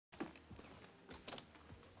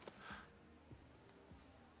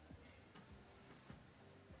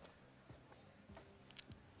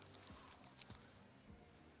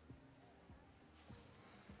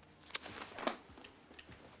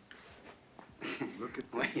Look at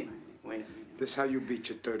Wait this, a man. minute. This how you beat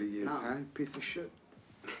your 30 years, No. huh? Piece of shit.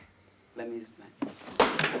 Let me explain.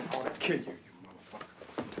 I ought to kill you, you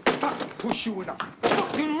motherfucker. Push you in a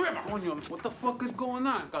fucking river. What the fuck is going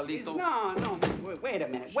on, Carlito? No, wait a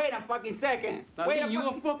minute. Wait a fucking second. Lalin, you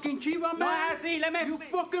a fucking chiva, man? No, see, let me... You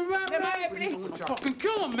fucking rap, Let man? me... I'm gonna fucking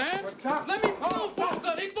kill him, man. What's up? Let me kill him,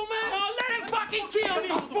 Carlito, man. Oh, let him fucking kill me.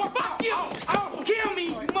 Fuck you. Kill me,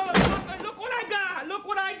 you motherfucker. Look what I got. Look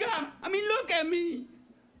what I got. I mean, look at me.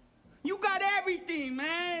 You got everything,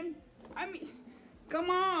 man. I mean, come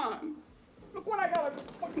on. Look what I got to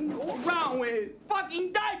fucking go around with.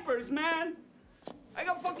 Fucking diapers, man. I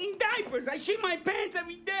got fucking diapers. I shit my pants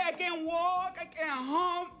every day. I can't walk. I can't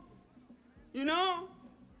hump. You know?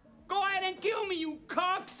 Go ahead and kill me, you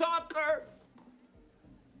cocksucker.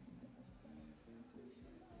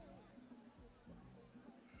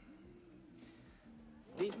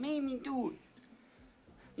 They made me do it.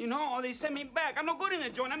 You know, or they sent me back. I'm not good in a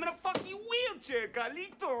joint. I'm in a fucking wheelchair,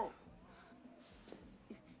 Carlito.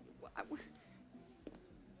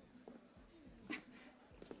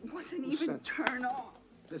 It wasn't even turned on.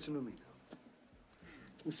 Listen to me now.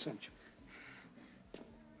 Who sent you?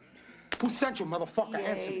 Who sent you, motherfucker? DA,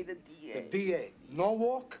 Answer me. the DA. The DA. No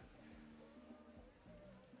walk?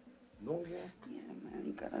 No walk? Yeah,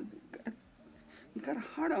 man, he got a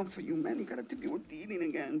heart on for you, man. He got a tip you were dealing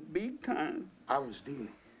again, big time. I was dealing.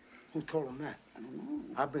 Who told him that? I don't know.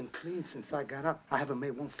 I've been clean since I got up. I haven't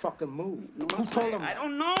made one fucking move. No, Who told him? I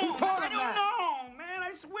don't know. Who told him I don't that? know, man.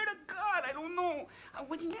 I swear to God, I don't know. I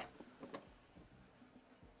would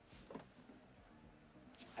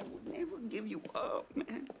never give you up,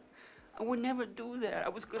 man. I would never do that. I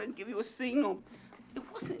was gonna give you a signal. It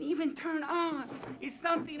wasn't even turned on. It's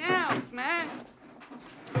something else, man.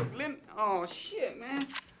 Look, let me... Oh, shit, man.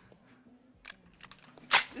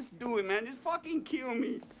 Just do it, man. Just fucking kill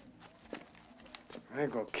me. I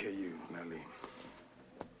ain't gonna kill you, Lalin.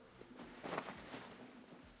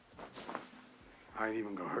 I ain't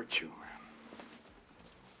even gonna hurt you, man.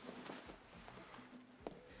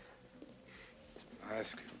 I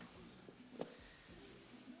ask you,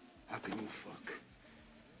 how can you fuck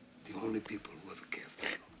the only people who ever cared for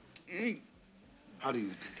you? Hey. How do you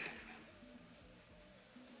do that?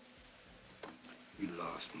 You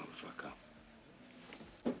lost, motherfucker.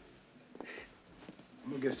 I'm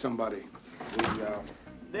gonna get somebody.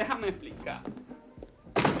 Déjame explicar.